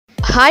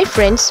Hi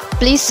friends,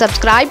 please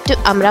subscribe to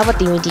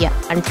Amaravathi Media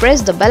and press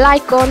the bell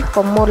icon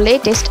for more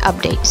latest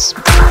updates.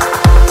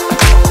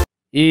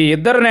 ఈ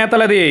ఇద్దరు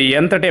నేతలది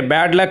ఎంతటి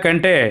bad luck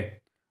అంటే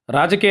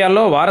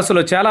రాజకీయాల్లో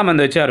వారసులు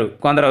చాలామంది వచ్చారు.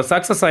 కొందరు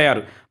సక్సెస్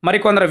అయ్యారు,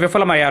 మరికొందరు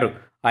విఫలమయ్యారు.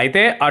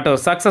 అయితే అటు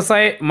సక్సెస్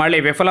అయి మళ్ళీ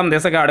విఫలం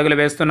దిశగా అడుగులు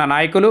వేస్తున్న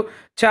నాయకులు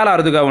చాలా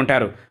అరుదుగా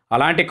ఉంటారు.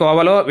 అలాంటి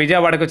కోవలో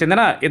విజయవాడకు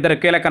చెందిన ఇద్దరు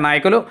కీలక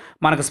నాయకులు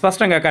మనకు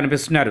స్పష్టంగా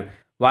కనిపిస్తున్నారు.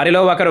 వారిలో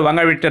ఒకరు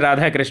వంగవీటి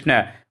రాధాకృష్ణ,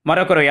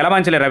 మరొకరు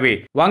యలమంచిలి రవి.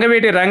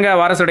 వంగవీటి రంగ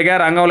వారసుడిగా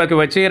రంగంలోకి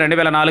వచ్చి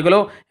 2004లో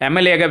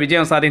ఎమ్మెల్యేగా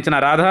విజయం సాధించిన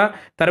రాధ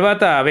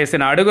తర్వాత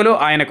వేసిన అడుగులు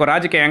ఆయనకు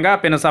రాజకీయంగా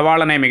పెను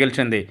సవాళ్లనే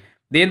మిగిల్చింది.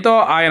 దీంతో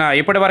ఆయన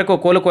ఇప్పటి వరకు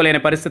కోలుకోలేని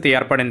పరిస్థితి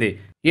ఏర్పడింది.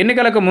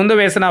 ఎన్నికలకు ముందు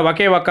వేసిన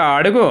ఒకే ఒక్క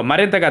అడుగు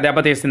మరింతగా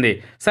దెబ్బతీసింది.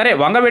 సరే,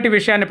 వంగవీటి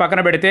విషయాన్ని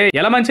పక్కన పెడితే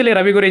యలమంచిలి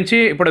రవి గురించి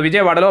ఇప్పుడు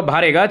విజయవాడలో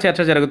భారీగా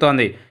చర్చ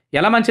జరుగుతోంది.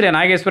 యలమంచిలి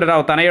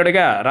నాగేశ్వరరావు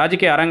తనయుడిగా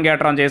రాజకీయ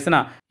అరంగేట్రం చేసిన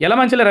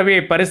యలమంచిలి రవి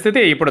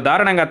పరిస్థితి ఇప్పుడు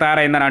దారుణంగా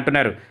తయారైందని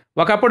అంటున్నారు.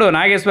 ఒకప్పుడు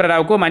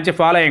నాగేశ్వరరావుకు మంచి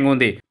ఫాలోయింగ్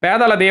ఉంది.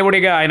 పేదల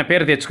దేవుడిగా ఆయన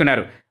పేరు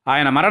తెచ్చుకున్నారు.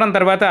 ఆయన మరణం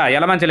తర్వాత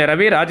యలమంచిలి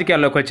రవి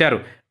రాజకీయాల్లోకి వచ్చారు.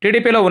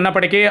 టీడీపీలో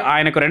ఉన్నప్పటికీ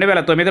ఆయనకు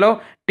 2009లో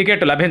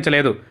టికెట్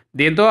లభించలేదు.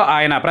 దీంతో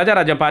ఆయన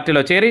ప్రజారాజ్యం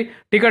పార్టీలో చేరి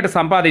టికెట్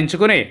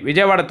సంపాదించుకుని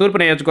విజయవాడ తూర్పు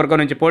నియోజకవర్గం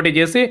నుంచి పోటీ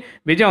చేసి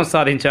విజయం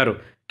సాధించారు.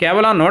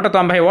 కేవలం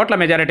 190 ఓట్ల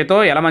మెజారిటీతో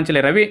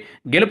యలమంచిలి రవి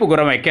గెలుపు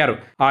గుర్రం ఎక్కారు.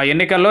 ఆ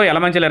ఎన్నికల్లో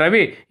యలమంచిలి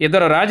రవి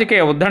ఇద్దరు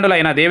రాజకీయ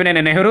ఉద్దండులైన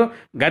దేవినేని నెహ్రూ,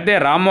 గద్దె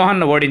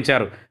రామ్మోహన్ను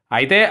ఓడించారు.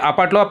 అయితే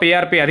అప్పట్లో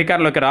పీఆర్పీ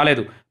అధికారంలోకి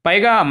రాలేదు.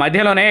 పైగా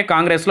మధ్యలోనే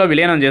కాంగ్రెస్లో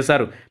విలీనం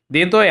చేశారు.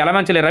 దీంతో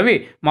యలమంచిలి రవి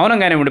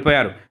మౌనంగానే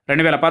ఉండిపోయారు.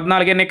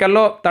 2014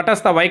 ఎన్నికల్లో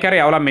తటస్థ వైఖరి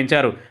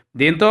అవలంబించారు.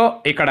 దీంతో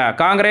ఇక్కడ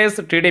కాంగ్రెస్,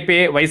 టీడీపీ,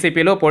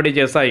 వైసీపీలు పోటీ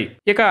చేశాయి.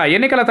 ఇక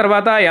ఎన్నికల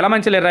తర్వాత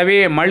యలమంచిలి రవి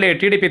మళ్లీ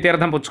టీడీపీ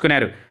తీర్థం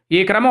పుచ్చుకున్నారు. ఈ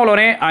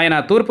క్రమంలోనే ఆయన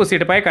తూర్పు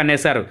సీటుపై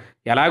కన్నేశారు.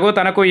 ఎలాగో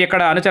తనకు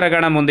ఇక్కడ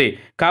అనుచరగణం ఉంది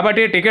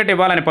కాబట్టి టికెట్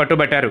ఇవ్వాలని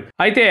పట్టుబట్టారు.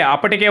 అయితే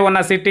అప్పటికే ఉన్న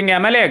సిట్టింగ్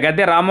ఎమ్మెల్యే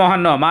గద్దె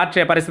రామ్మోహన్ను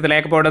మార్చే పరిస్థితి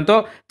లేకపోవడంతో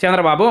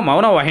చంద్రబాబు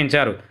మౌనం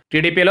వహించారు.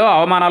 టీడీపీలో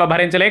అవమానాలు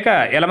భరించలేక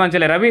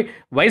యలమంచిలి రవి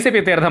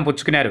వైసీపీ తీర్థం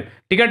పుచ్చుకున్నారు.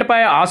 టికెట్పై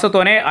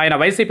ఆశతోనే ఆయన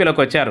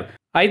వైసీపీలోకి వచ్చారు.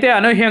 అయితే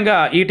అనూహ్యంగా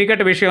ఈ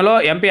టికెట్ విషయంలో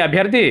ఎంపీ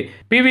అభ్యర్థి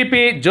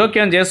పీవీపీ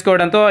జోక్యం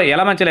చేసుకోవడంతో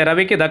యలమంచిలి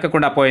రవికి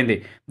దక్కకుండా పోయింది.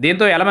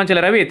 దీంతో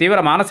యలమంచిలి రవి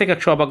తీవ్ర మానసిక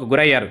క్షోభకు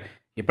గురయ్యారు.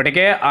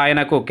 ఇప్పటికే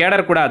ఆయనకు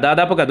కేడర్ కూడా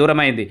దాదాపుగా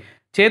దూరమైంది.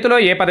 చేతిలో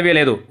ఏ పదవి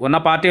లేదు. ఉన్న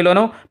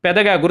పార్టీలోనూ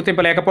పెద్దగా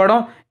గుర్తింపు లేకపోవడం,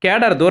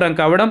 కేడర్ దూరం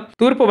కావడం,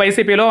 తూర్పు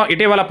వైసీపీలో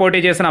ఇటీవల పోటీ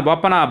చేసిన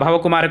బొప్పన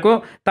భవకుమార్కు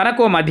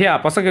తనకు మధ్య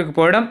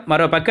పొసగకపోవడం,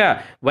 మరోపక్క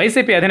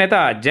వైసీపీ అధినేత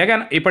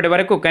జగన్ ఇప్పటి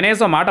వరకు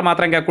కనీసం మాట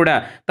మాత్రంగా కూడా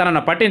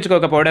తనను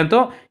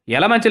పట్టించుకోకపోవడంతో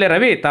యలమంచిలి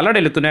రవి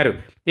తల్లడిల్లుతున్నారు.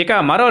 ఇక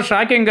మరో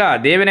షాకింగ్గా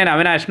దేవినేని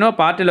అవినాష్ను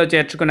పార్టీలో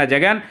చేర్చుకున్న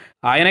జగన్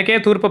ఆయనకే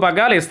తూర్పు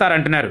పగ్గాలు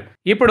ఇస్తారంటున్నారు.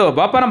 ఇప్పుడు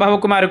బొప్పన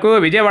భవకుమార్కు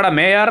విజయవాడ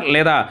మేయర్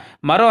లేదా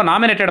మరో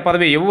నామినేటెడ్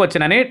పదవి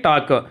ఇవ్వవచ్చునని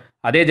టాక్.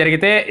 అదే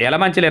జరిగితే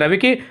యలమంచిలి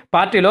రవికి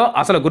పార్టీలో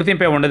అసలు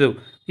గుర్తింపే ఉండదు.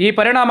 ఈ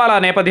పరిణామాల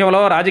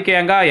నేపథ్యంలో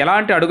రాజకీయంగా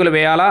ఎలాంటి అడుగులు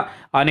వేయాలా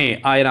అని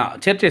ఆయన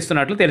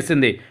చర్చిస్తున్నట్లు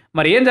తెలిసింది.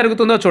 మరి ఏం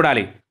జరుగుతుందో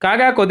చూడాలి.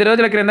 కాగా కొద్ది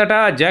రోజుల క్రిందట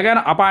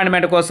జగన్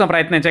అపాయింట్మెంట్ కోసం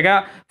ప్రయత్నించగా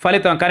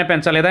ఫలితం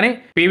కనిపించలేదని,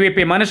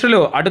 పీవీపీ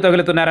మనుషులు అడ్డు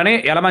తగులుతున్నారని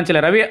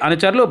యలమంచిలి రవి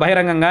అనుచరులు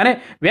బహిరంగంగానే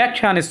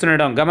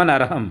వ్యాఖ్యానిస్తుండడం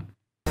గమనార్హం.